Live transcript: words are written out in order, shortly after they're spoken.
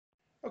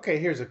Okay,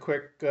 here's a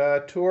quick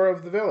tour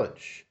of the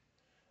village.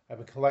 I've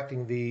been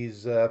collecting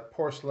these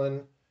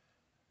porcelain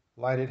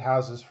lighted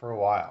houses for a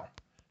while.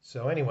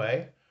 So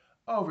anyway,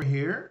 over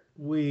here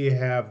we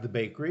have the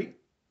bakery,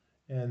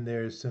 and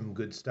there's some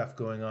good stuff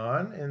going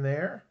on in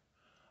there.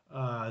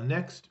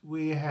 Next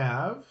we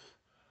have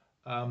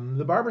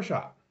the barber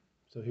shop.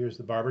 So here's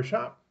the barber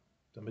shop.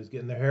 Somebody's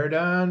getting their hair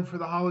done for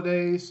the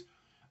holidays.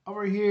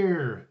 Over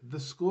here, the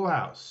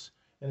schoolhouse.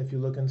 And if you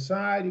look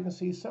inside, you can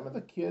see some of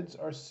the kids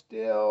are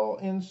still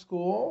in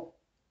school,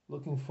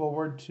 looking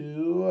forward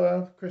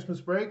to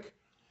Christmas break.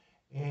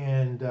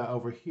 And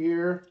over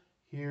here,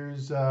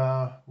 here's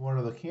one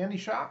of the candy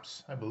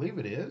shops, I believe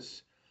it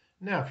is.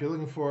 Now, if you're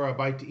looking for a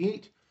bite to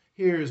eat,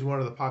 here's one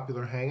of the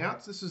popular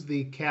hangouts. This is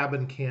the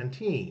Cabin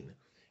Canteen,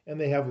 and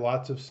they have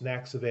lots of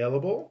snacks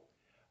available.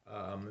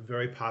 A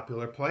very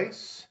popular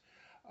place.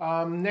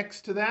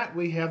 Next to that,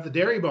 we have the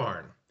dairy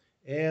barn,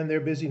 and they're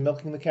busy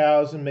milking the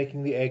cows and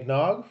making the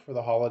eggnog for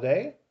the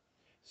holiday.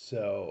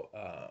 So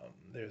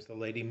there's the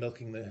lady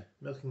milking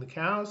the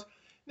cows.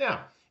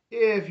 Now,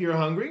 if you're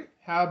hungry,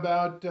 how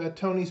about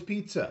Tony's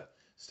Pizza?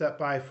 Step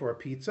by for a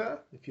pizza.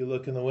 If you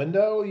look in the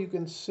window, you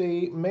can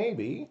see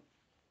maybe,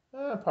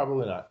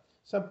 probably not,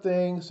 some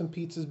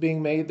pizzas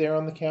being made there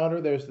on the counter.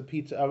 There's the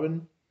pizza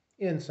oven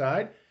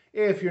inside.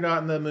 If you're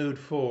not in the mood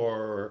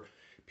for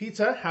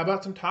pizza, how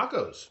about some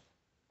tacos?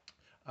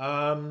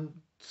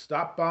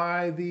 Stop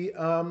by the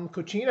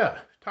Cochina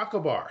Taco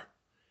Bar,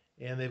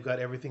 and they've got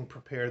everything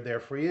prepared there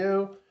for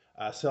you.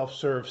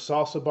 Self-serve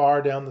salsa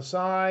bar down the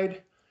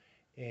side,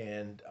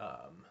 and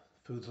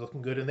food's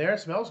looking good in there.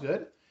 It smells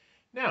good.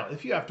 Now,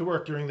 if you have to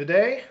work during the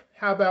day,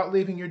 how about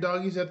leaving your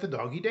doggies at the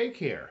doggy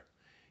daycare?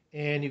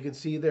 And you can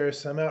see there's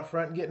some out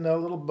front getting a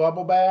little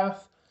bubble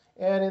bath,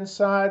 and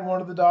inside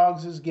one of the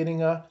dogs is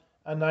getting a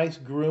nice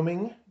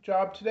grooming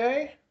job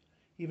today.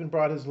 He even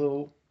brought his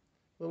little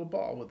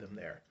ball with him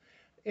there.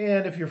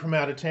 And if you're from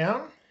out of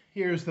town,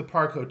 here's the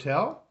Park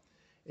Hotel,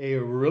 a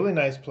really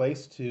nice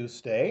place to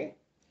stay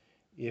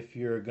if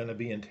you're going to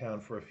be in town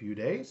for a few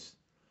days.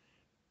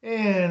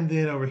 And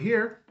then over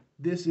here,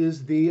 this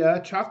is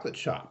the chocolate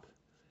shop.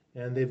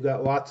 And they've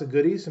got lots of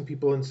goodies and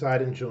people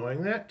inside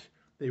enjoying that.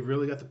 They've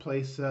really got the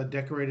place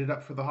decorated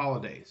up for the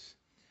holidays.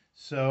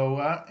 So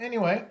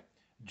anyway,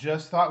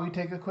 just thought we'd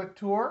take a quick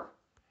tour.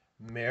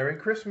 Merry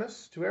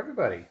Christmas to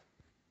everybody.